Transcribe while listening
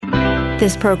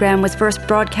This program was first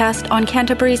broadcast on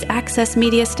Canterbury's access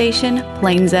media station,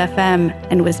 Plains FM,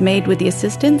 and was made with the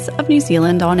assistance of New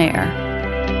Zealand On Air.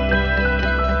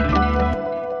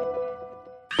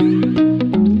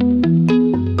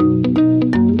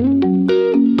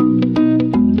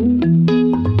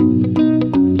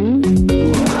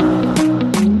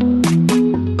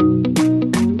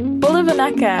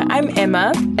 I'm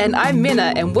Emma. And I'm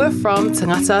Minna, and we're from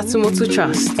Tangata Tumotu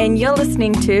Trust. And you're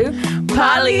listening to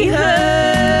Polyhood!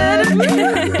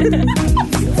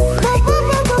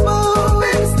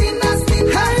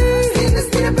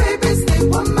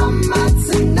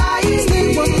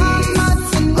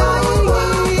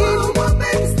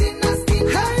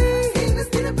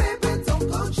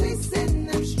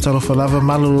 Talofa lava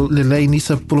malu lelei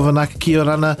nisa pulavanaka ki o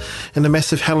rana, and a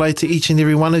massive hello to each and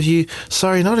every one of you.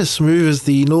 Sorry, not as smooth as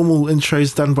the normal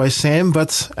intros done by Sam,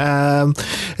 but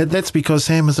that's because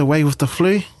Sam is away with the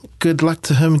flu. Good luck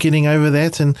to him getting over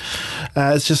that. And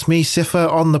it's just me,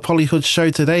 Sefa, on the Polyhood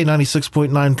show today,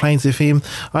 96.9 Plains FM.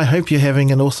 I hope you're having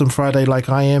an awesome Friday like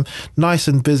I am. Nice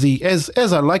and busy, as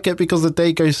I like it, because the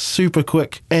day goes super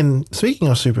quick. And speaking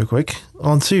of super quick,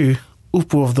 on to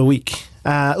Upu of the Week.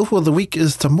 Upu of the week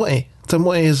is tamoe.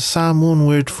 Tamoe is a Samoan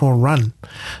word for run.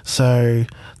 So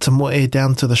tamoe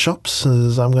down to the shops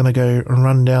is I'm going to go and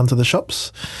run down to the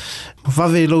shops.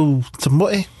 Vavelo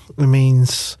tamoe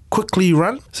means quickly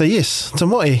run. So yes,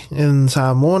 tamoe in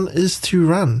Samoan is to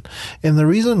run. And the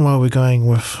reason why we're going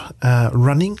with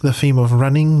running, the theme of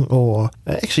running, or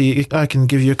actually I can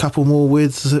give you a couple more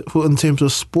words in terms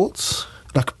of sports.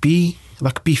 Rugby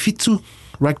fitu,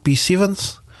 rugby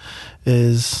sevens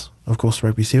is... of course,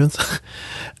 rugby sevens.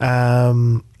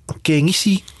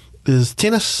 Keangisi is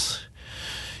tennis.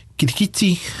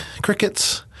 Kirikiti,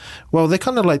 cricket. Well, they're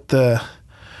kind of like the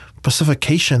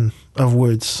pacification of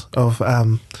words, of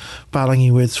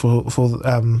Palangi words for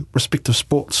respective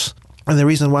sports. And the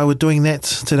reason why we're doing that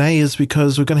today is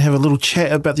because we're going to have a little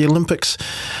chat about the Olympics,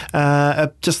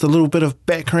 just a little bit of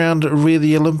background where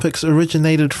the Olympics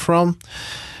originated from.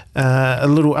 A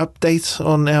little update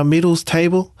on our medals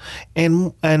table,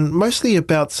 and mostly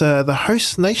about the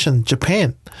host nation,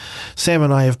 Japan. Sam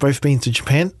and I have both been to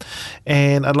Japan,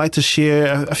 and I'd like to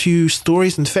share a few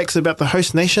stories and facts about the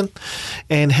host nation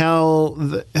and how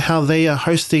they are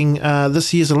hosting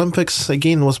this year's Olympics.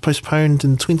 Again, was postponed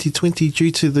in 2020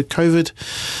 due to the COVID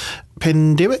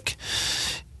pandemic,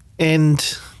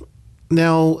 and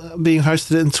now being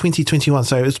hosted in 2021.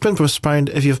 So it's been postponed.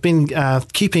 If you've been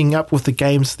keeping up with the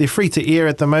games, they're free to air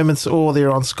at the moment, or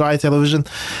they're on Sky Television.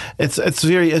 It's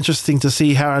very interesting to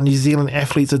see how our New Zealand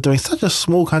athletes are doing. Such a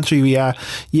small country we are,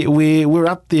 yet we're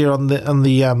up there on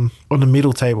the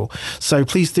medal table. So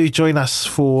please do join us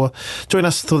for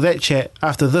that chat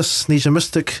after this Nesian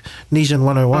Mystic Nesian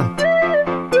 101.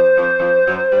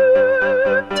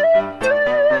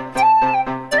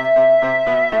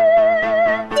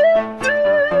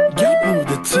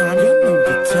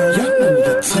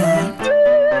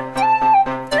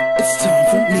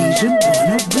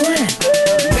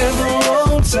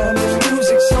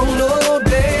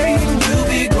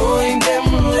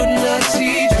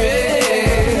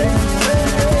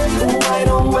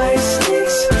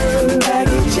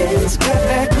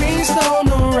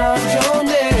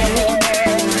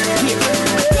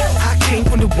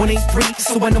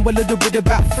 So I know a little bit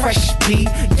about Fresh D.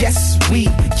 Yes, we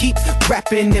keep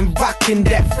rapping and rocking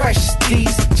that Fresh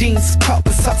D's. Jeans, cut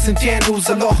with socks and jandals.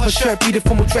 Aloha shirt, be the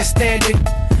formal dress standard.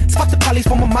 Spot the police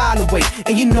from a mile away,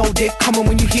 and you know they're coming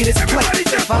when you hear this play.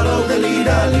 Follow the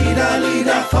leader, leader,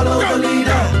 leader. Follow the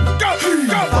leader. Go,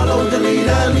 go. Follow the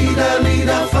leader, leader,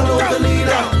 leader. Follow the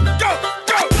leader. Go,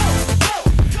 go.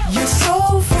 You're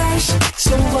so fresh,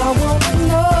 so I wanna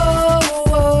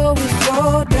know if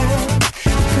you're down.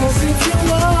 'Cause if you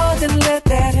are, then let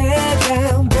that hair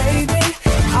down, baby.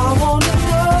 I wanna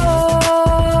know.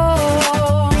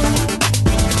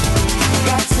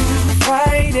 Got 2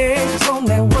 Fridays on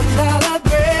that $1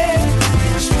 bread.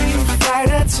 Street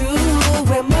Fighter 2,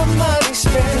 where my money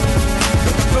spent.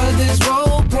 Brothers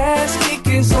roll past.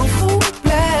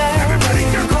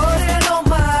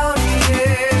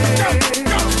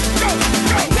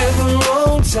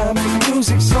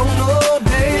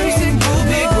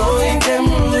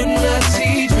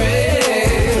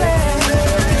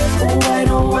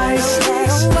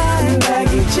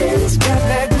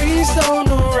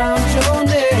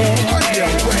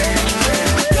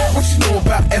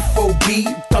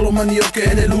 manioca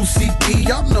and that Lucy B.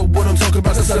 Y'all know what I'm talking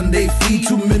about, the Sunday feed.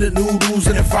 2-minute noodles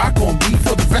and a fry corned beef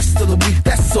for the rest of the week,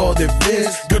 that's all there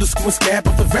is. Go to school and scab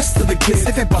up the rest of the kids.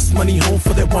 If they bust money home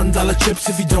for that $1 chips,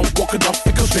 if you don't walk it off,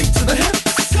 it goes straight to the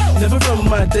hips. Never run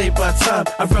my day by time,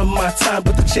 I run my time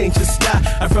with the change of sky.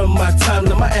 I run my time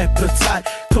to my appetite.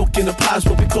 Coke in the pies,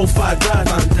 what we call fine dine.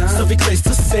 Stuffy craze to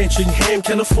Sandringham,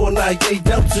 California,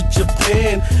 down to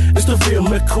Japan. It's the real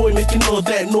McCoy making all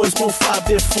that noise. 1-5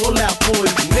 there, fall out, boy.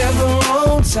 Never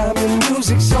on time and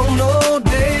music's on all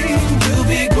day. We'll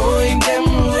be going them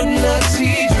with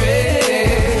Nazi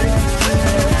dread.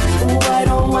 White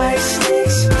on white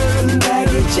sticks,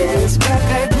 baggages, got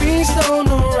that green stone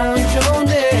around your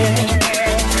neck.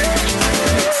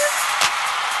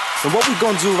 And what we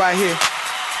gonna do right here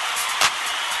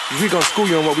is we gonna school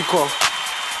you on what we call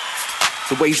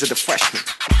the ways of the freshman.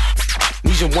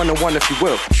 Need your one-on-one if you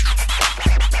will.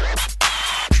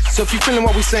 So if you feeling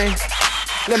what we saying,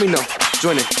 let me know.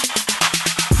 Join in.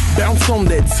 Bounce on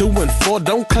that 2 and 4,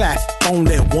 don't clap on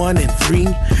that 1 and 3.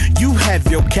 You have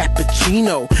your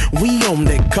cappuccino, we on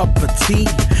that cup of tea.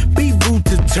 Be rude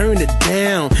to turn it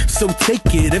down, so take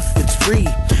it if it's free.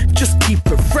 Just keep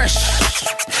it fresh,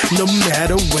 no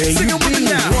matter where you be.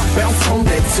 Bounce on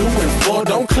that 2 and 4,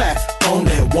 don't clap on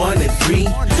that 1 and 3.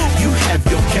 You have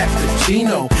your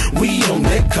cappuccino, we on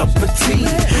that cup of tea.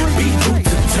 Be rude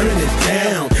to turn it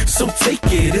down, so take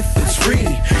it if it's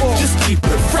free. Just keep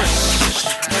it fresh,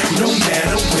 no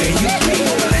matter where you be.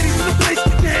 Ladies in the place,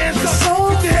 get your hands up. So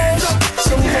hands up, so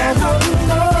hands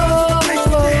up. Place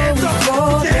your hands up,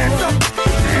 hands up,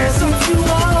 hands up. You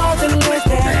are the left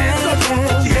Hands up,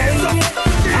 hands up, hands up.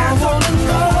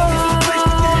 Place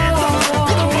your hands up. Put 'em up, put 'em up,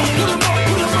 put 'em up.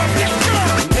 Let's go.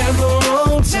 Never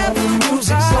on time, the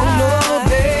music's on all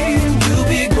day. We'll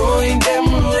be going them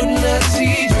with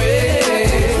Nazi dread.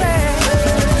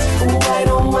 White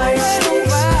on white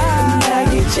sticks,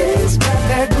 baggages, got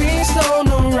that green stone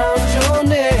around your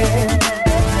neck.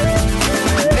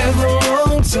 Never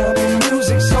on time, the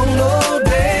music's on all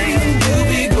day. We'll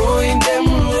be going them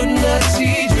with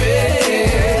Nazi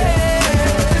dread.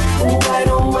 White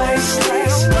on white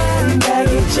sticks,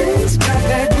 baggages, got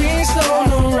that green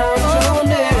stone around your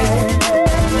neck.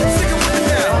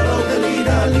 Follow the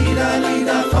leader, leader,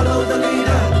 leader, follow the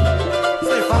leader.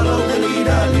 Say follow the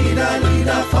leader, leader,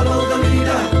 leader, follow the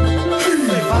leader.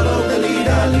 Say follow the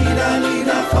leader, leader,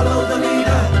 leader, follow the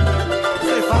leader.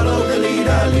 Say follow the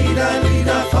leader, leader,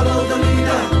 leader, follow the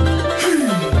leader.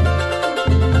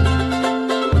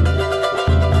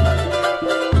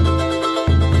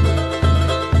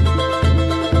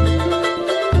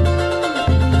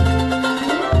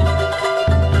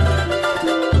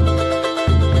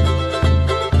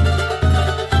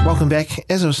 Welcome back.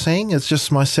 As I was saying, it's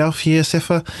just myself here,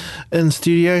 Sefa, in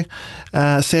studio.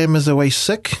 Sam is away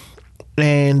sick,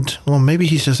 and well, maybe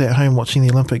he's just at home watching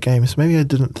the Olympic Games. Maybe I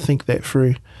didn't think that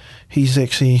through. He's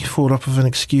actually thought up of an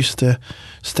excuse to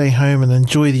stay home and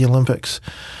enjoy the Olympics.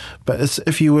 But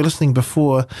if you were listening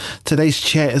before, today's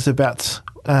chat is about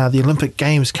the Olympic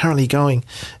Games currently going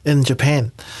in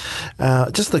Japan.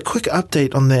 Just a quick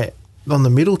update on that, on the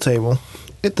medal table.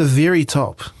 At the very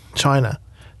top, China,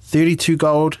 32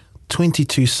 gold,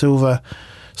 22 silver,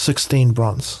 16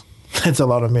 bronze. That's a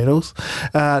lot of medals.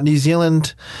 New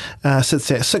Zealand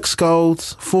sits at 6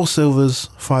 golds, 4 silvers,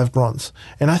 5 bronze.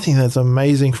 And I think that's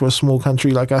amazing for a small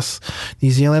country like us.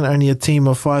 New Zealand, only a team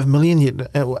of 5 million, yet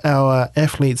our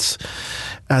athletes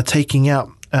are taking out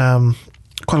quite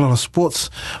a lot of sports.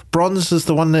 Bronze is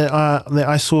the one that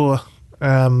I saw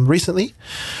recently,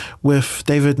 with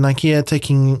David Nakia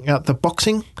taking out the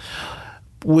boxing.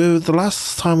 The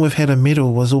last time we've had a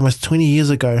medal was almost 20 years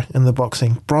ago in the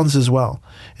boxing, bronze as well.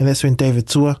 And that's when David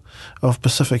Tua of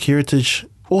Pacific Heritage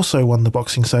also won the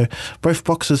boxing. So both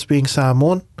boxers being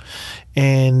Samoan.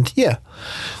 And yeah,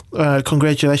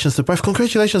 congratulations to both.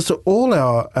 Congratulations to all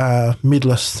our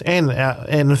medalists and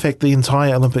in fact the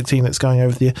entire Olympic team that's going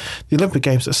over there. The Olympic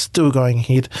Games are still going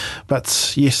ahead.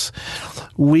 But yes,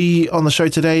 we on the show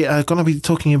today are going to be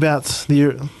talking about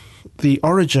the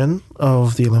origin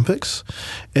of the Olympics,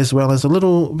 as well as a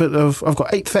little bit of, I've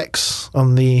got 8 facts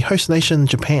on the host nation,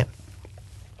 Japan.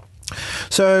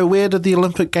 So where did the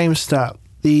Olympic Games start?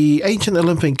 The ancient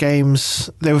Olympic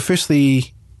Games, they were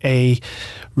firstly a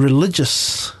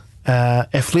religious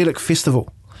athletic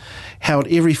festival held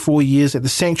every 4 years at the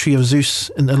Sanctuary of Zeus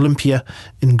in Olympia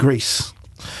in Greece.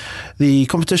 The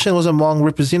competition was among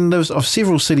representatives of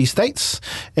several city-states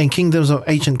and kingdoms of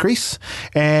ancient Greece,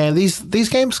 and these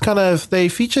games they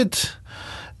featured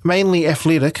mainly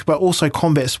athletic but also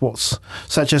combat sports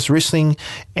such as wrestling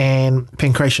and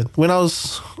pankration. When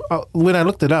I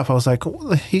looked it up, I was like, what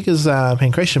the heck is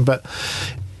pankration? But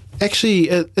actually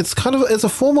it's a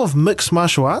form of mixed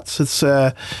martial arts.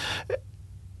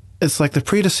 It's like the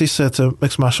predecessor to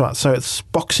mixed martial arts. So it's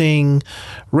boxing,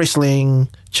 wrestling,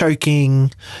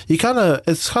 choking. It's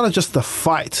kind of just a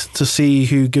fight to see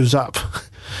who gives up,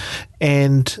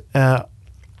 and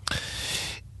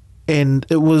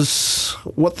it was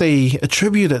what they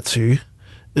attribute it to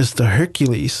is the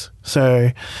Hercules.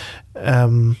 So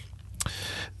the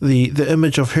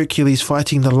image of Hercules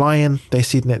fighting the lion, they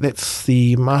said that's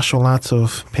the martial arts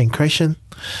of pancration,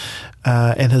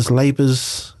 and his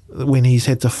labours when he's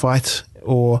had to fight,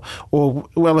 or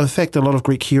well, in fact, a lot of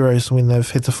Greek heroes when they've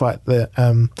had to fight, they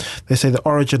say the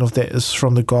origin of that is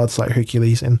from the gods like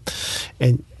Hercules and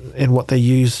what they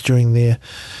use during their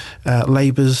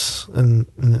labours in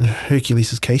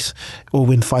Hercules' case, or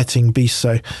when fighting beasts.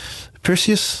 So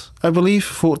Perseus, I believe,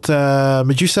 fought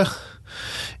Medusa,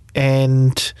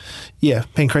 and yeah,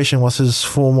 pancration was his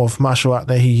form of martial art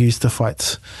that he used to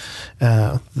fight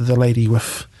the lady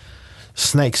with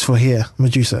snakes for hair,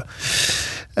 Medusa.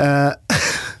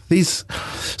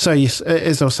 So yes,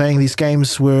 as I was saying, these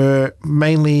games were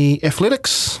mainly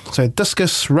athletics, so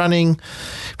discus, running,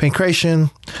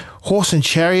 pancration, horse and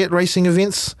chariot racing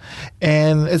events,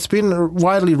 and it's been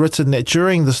widely written that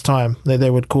during this time that they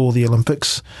would call the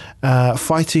Olympics,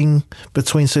 fighting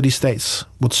between city-states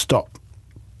would stop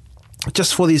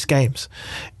just for these games.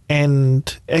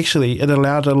 And actually, it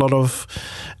allowed a lot of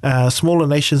smaller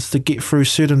nations to get through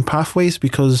certain pathways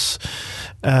because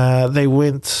it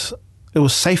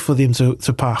was safe for them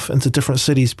to path into different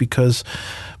cities because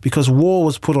war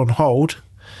was put on hold.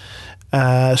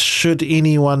 Should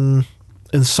anyone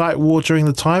incite war during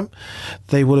the time,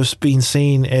 they would have been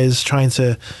seen as trying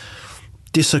to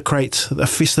desecrate a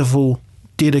festival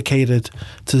dedicated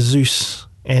to Zeus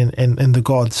and the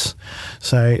gods.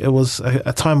 So it was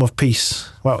a time of peace.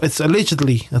 Well, it's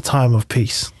allegedly a time of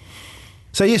peace.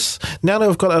 So yes, now that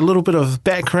we've got a little bit of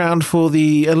background for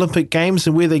the Olympic Games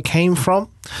and where they came from,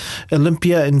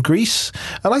 Olympia in Greece,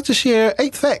 I'd like to share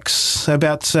 8 facts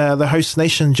about the host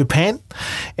nation, Japan.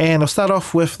 And I'll start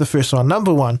off with the first one.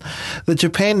 Number 1, the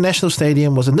Japan National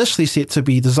Stadium was initially set to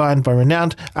be designed by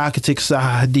renowned architect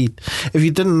Zaha Hadid. If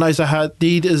you didn't know, Zaha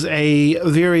Hadid is a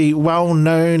very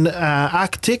well-known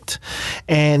architect.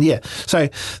 And yeah, so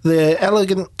the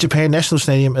elegant Japan National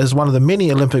Stadium is one of the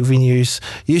many Olympic venues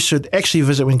you should actually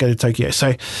visit when you go to Tokyo.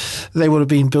 So they would have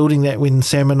been building that when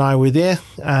Sam and I were there.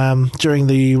 During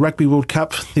the Rugby World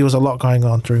Cup, there was a lot going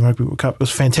on during Rugby World Cup. It was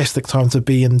a fantastic time to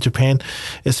be in Japan,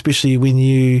 especially when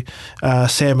you're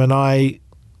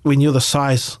the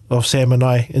size of Sam and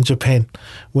I in Japan,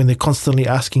 when they're constantly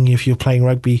asking you if you're playing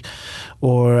rugby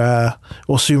or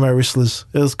sumo wrestlers.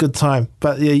 It was a good time.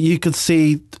 But yeah, you could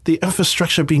see the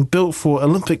infrastructure being built for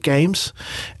Olympic Games,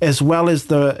 as well as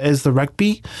the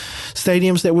rugby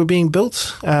stadiums that were being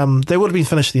built. They would have been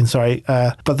finished then, sorry.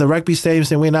 But the rugby stadiums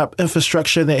that went up,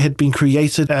 infrastructure that had been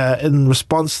created in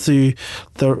response to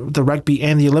the rugby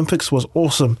and the Olympics was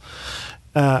awesome.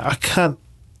 I can't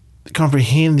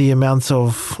comprehend the amount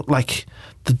of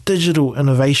the digital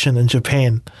innovation in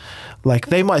Japan. Like,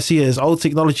 they might see it as old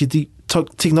technology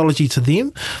to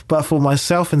them, but for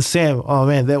myself and Sam, oh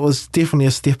man, that was definitely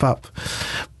a step up.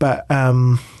 But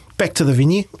back to the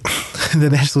venue, the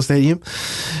National Stadium.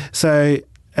 So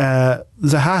Zaha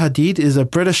Hadid is a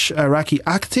British Iraqi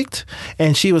architect,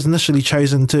 and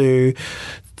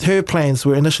her plans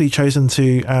were initially chosen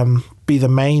to be the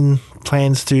main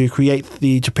plans to create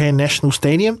the Japan National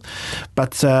Stadium,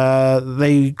 but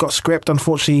they got scrapped,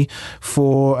 unfortunately,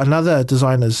 for another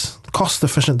designer's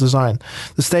cost-efficient design.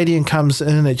 The stadium comes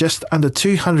in at just under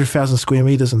 200,000 square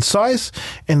metres in size,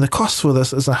 and the cost for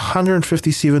this is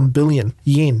 157 billion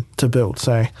yen to build,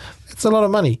 so it's a lot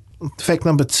of money. Fact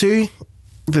number 2,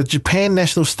 the Japan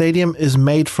National Stadium is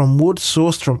made from wood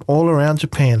sourced from all around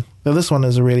Japan. Now, this one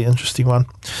is a really interesting one.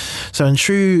 So in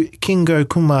true Kengo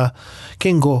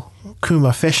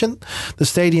Kuma fashion, the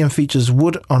stadium features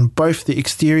wood on both the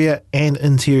exterior and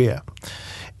interior.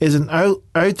 As an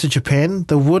ode to Japan,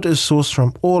 the wood is sourced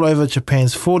from all over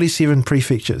Japan's 47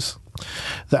 prefectures.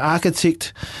 The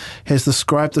architect has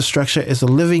described the structure as a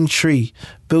living tree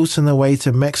built in a way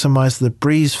to maximize the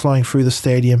breeze flowing through the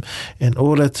stadium in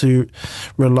order to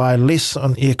rely less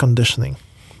on air conditioning.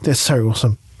 That's so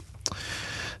awesome.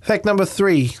 Fact number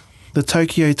 3, the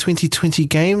Tokyo 2020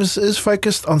 Games is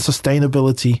focused on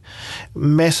sustainability.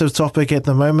 Massive topic at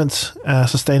the moment,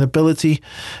 sustainability.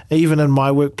 Even in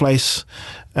my workplace,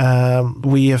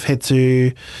 we have had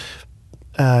to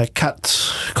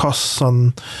cut costs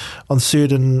on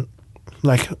certain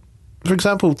for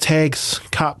example, tags,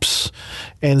 cups,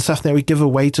 and stuff that we give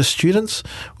away to students,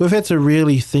 we've had to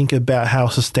really think about how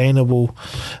sustainable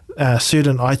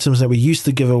certain items that we used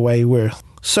to give away were.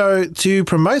 So, to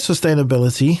promote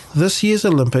sustainability, this year's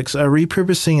Olympics are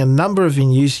repurposing a number of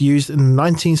venues used in the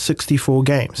 1964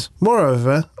 Games.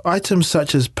 Moreover, items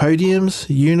such as podiums,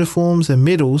 uniforms, and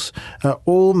medals are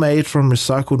all made from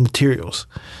recycled materials.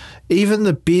 Even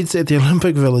the beds at the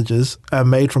Olympic villages are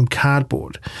made from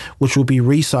cardboard, which will be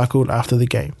recycled after the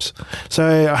Games.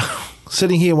 So,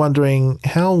 sitting here wondering,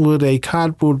 how would a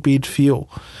cardboard bed feel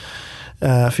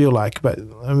like? But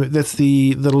that's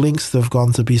the lengths they've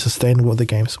gone to be sustainable at the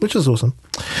Games, which is awesome.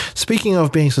 Speaking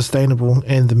of being sustainable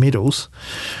and the medals,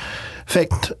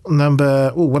 fact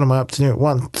number, what am I up to now?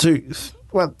 1, 2,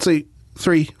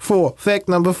 3, 4. Fact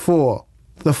number 4.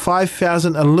 The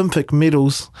 5,000 Olympic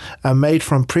medals are made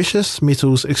from precious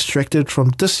metals extracted from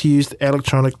disused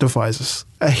electronic devices.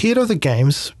 Ahead of the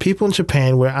Games, people in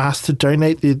Japan were asked to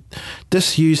donate their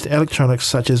disused electronics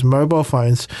such as mobile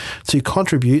phones to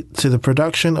contribute to the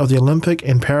production of the Olympic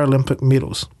and Paralympic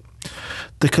medals.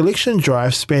 The collection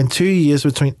drive spanned 2 years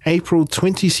between April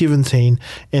 2017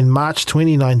 and March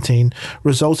 2019,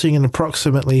 resulting in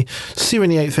approximately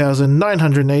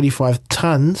 78,985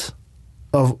 tons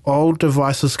of old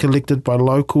devices collected by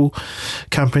local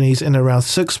companies and around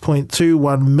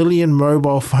 6.21 million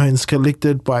mobile phones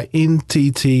collected by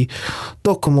NTT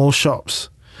Docomo shops.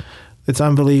 It's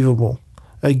unbelievable.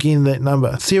 Again, that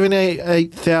number,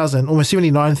 78,000, almost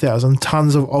 79,000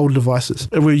 tons of old devices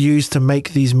were used to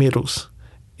make these medals.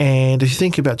 And if you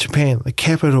think about Japan, the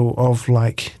capital of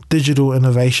like digital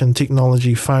innovation,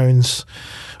 technology, phones,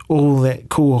 all that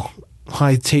cool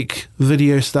high-tech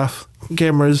video stuff,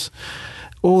 cameras,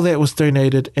 all that was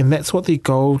donated, and that's what the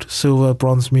gold, silver,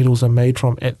 bronze medals are made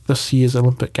from at this year's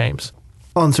Olympic Games.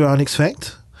 On to our next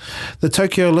fact. The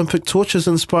Tokyo Olympic torch is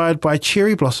inspired by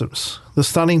cherry blossoms. The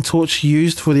stunning torch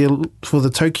used for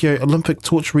the Tokyo Olympic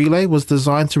torch relay was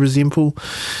designed to resemble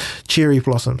cherry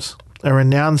blossoms, a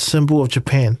renowned symbol of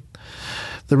Japan.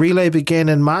 The relay began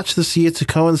in March this year to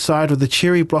coincide with the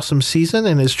cherry blossom season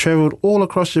and has travelled all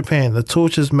across Japan. The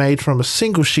torch is made from a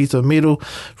single sheet of metal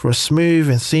for a smooth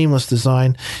and seamless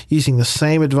design using the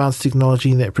same advanced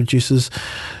technology that produces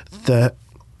the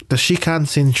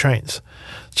Shinkansen trains.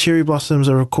 Cherry blossoms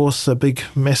are, of course, a big,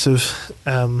 massive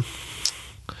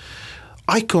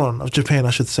icon of Japan,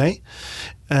 I should say.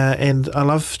 And I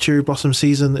love cherry blossom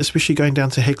season, especially going down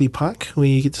to Hagley Park, where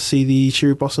you get to see the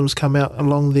cherry blossoms come out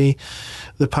along the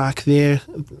park there,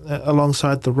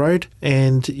 alongside the road.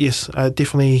 And yes, I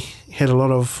definitely had a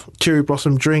lot of cherry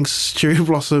blossom drinks, cherry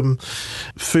blossom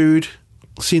food,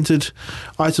 scented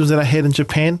items that I had in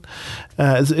Japan.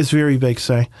 It's very big,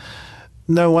 so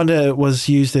no wonder it was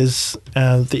used as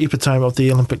the epitome of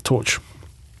the Olympic torch.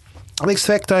 The next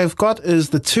fact I've got is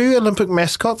the two Olympic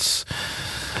mascots,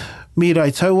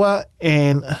 Mirai Towa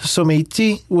and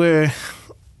Someichi, were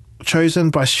chosen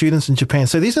by students in Japan.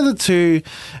 So these are the two,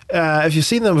 if you've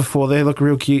seen them before, they look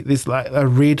real cute. There's like a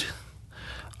red,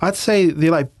 I'd say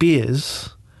they're like bears,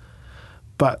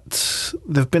 but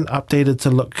they've been updated to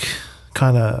look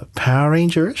kind of Power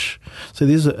Ranger-ish. So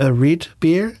there's a red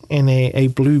bear and a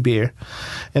blue bear,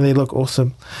 and they look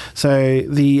awesome. So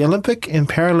the Olympic and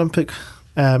Paralympic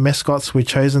mascots were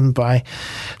chosen by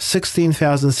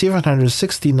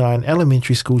 16,769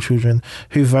 elementary school children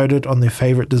who voted on their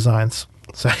favourite designs.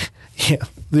 So, yeah,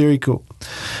 very cool.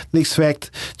 Next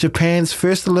fact, Japan's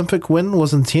first Olympic win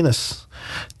was in tennis.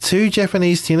 Two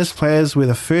Japanese tennis players were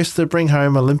the first to bring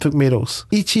home Olympic medals.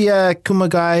 Ichiya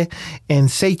Kumagai and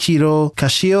Seiichiro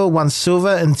Kashio won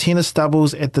silver in tennis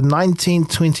doubles at the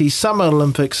 1920 Summer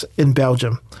Olympics in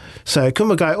Belgium. So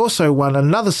Kumagai also won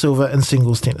another silver in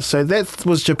singles tennis. So that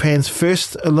was Japan's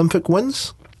first Olympic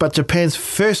wins. But Japan's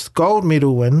first gold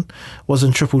medal win was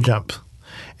in triple jump.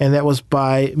 And that was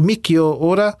by Mikio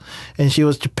Ora, and she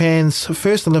was Japan's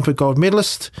first Olympic gold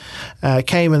medalist,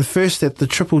 came in first at the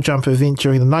triple jump event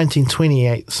during the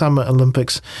 1928 Summer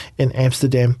Olympics in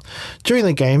Amsterdam. During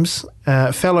the Games,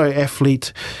 fellow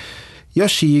athlete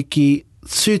Yoshiyuki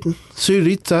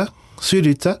Tsuruta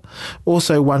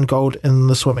also won gold in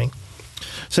the swimming.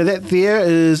 So that there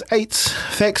is 8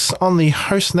 facts on the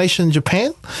host nation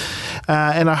Japan.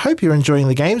 And I hope you're enjoying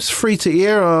the Games. Free to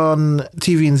air on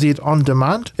TVNZ On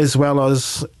Demand, as well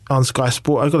as on Sky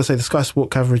Sport. I've got to say the Sky Sport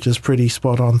coverage is pretty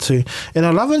spot on too. And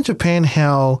I love in Japan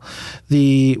how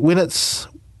when a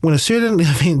certain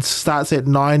event starts at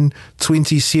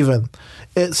 9:27,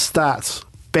 it starts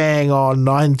bang on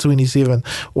 9:27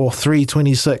 or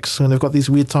 3:26 when they've got these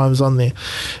weird times on there.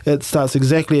 It starts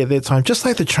exactly at that time, just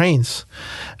like the trains.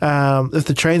 If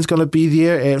the train's going to be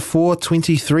there at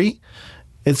 4:23,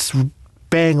 It's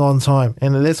bang on time,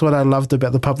 and that's what I loved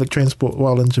about the public transport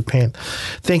while in Japan.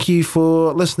 Thank you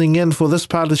for listening in for this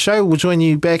part of the show. We'll join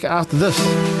you back after this.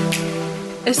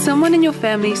 Is someone in your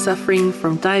family suffering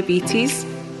from diabetes,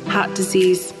 heart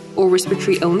disease, or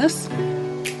respiratory illness?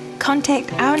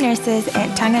 Contact our nurses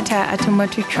at Tangata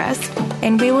Atumotu Trust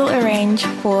and we will arrange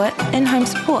for in-home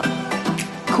support.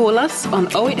 Call us on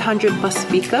 0800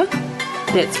 Pasifika,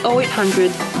 that's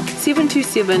 0800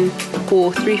 727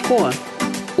 434,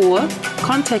 or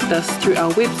contact us through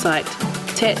our website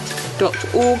tat.org.nz,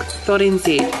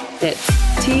 that's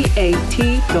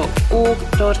tat.org.nz.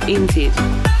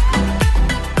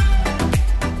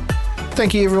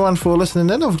 Thank you everyone for listening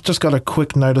in. I've just got a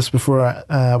quick notice before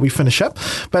we finish up.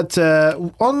 But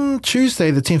on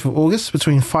Tuesday, the 10th of August,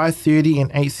 between 5:30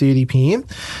 and 8:30 p.m,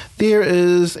 there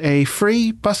is a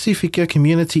free Pasifika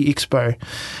Community Expo.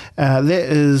 That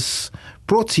is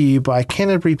brought to you by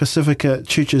Canterbury Pacifica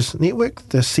Churches Network,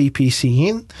 the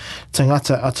CPCN,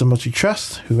 Tangata Atumotu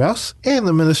Trust, who else, and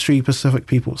the Ministry Pacific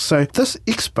People. So this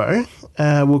expo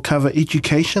will cover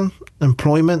education,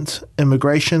 employment,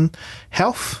 immigration,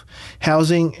 health,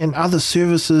 housing, and other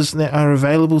services that are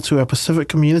available to our Pacific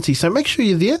community. So make sure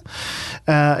you're there.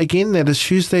 Again, that is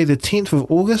Tuesday the 10th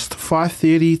of August,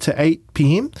 5:30 to 8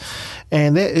 p.m.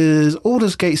 And that is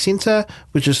Aldersgate Centre,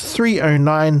 which is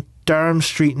 309 Durham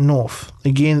Street North.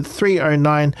 Again,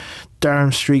 309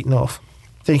 Durham Street North.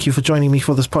 Thank you for joining me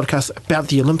for this podcast about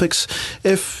the Olympics.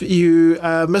 If you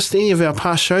missed any of our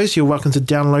past shows, you're welcome to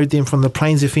download them from the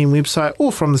Plains FM website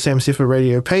or from the Sam Sefa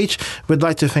radio page. We'd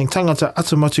like to thank Tangata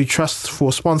Atumotu Trust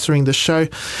for sponsoring the show.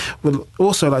 We'd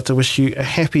also like to wish you a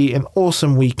happy and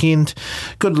awesome weekend.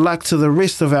 Good luck to the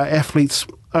rest of our athletes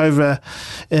over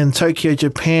in Tokyo,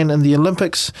 Japan in the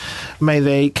Olympics. May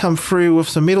they come through with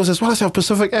some medals, as well as our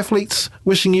Pacific athletes.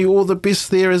 Wishing you all the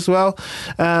best there as well,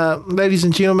 ladies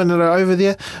and gentlemen that are over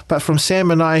there. But from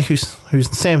Sam and I, who's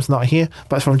Sam's not here,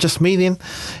 but from just me then,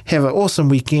 have an awesome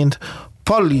weekend.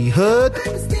 Polyhood.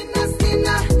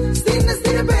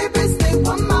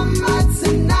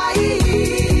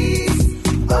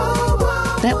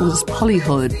 That was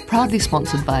Polyhood, proudly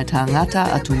sponsored by Tangata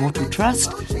Atumotu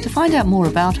Trust. To find out more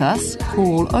about us,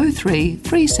 call 03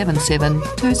 377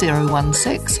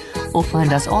 2016 or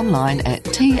find us online at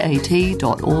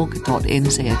tat.org.nz.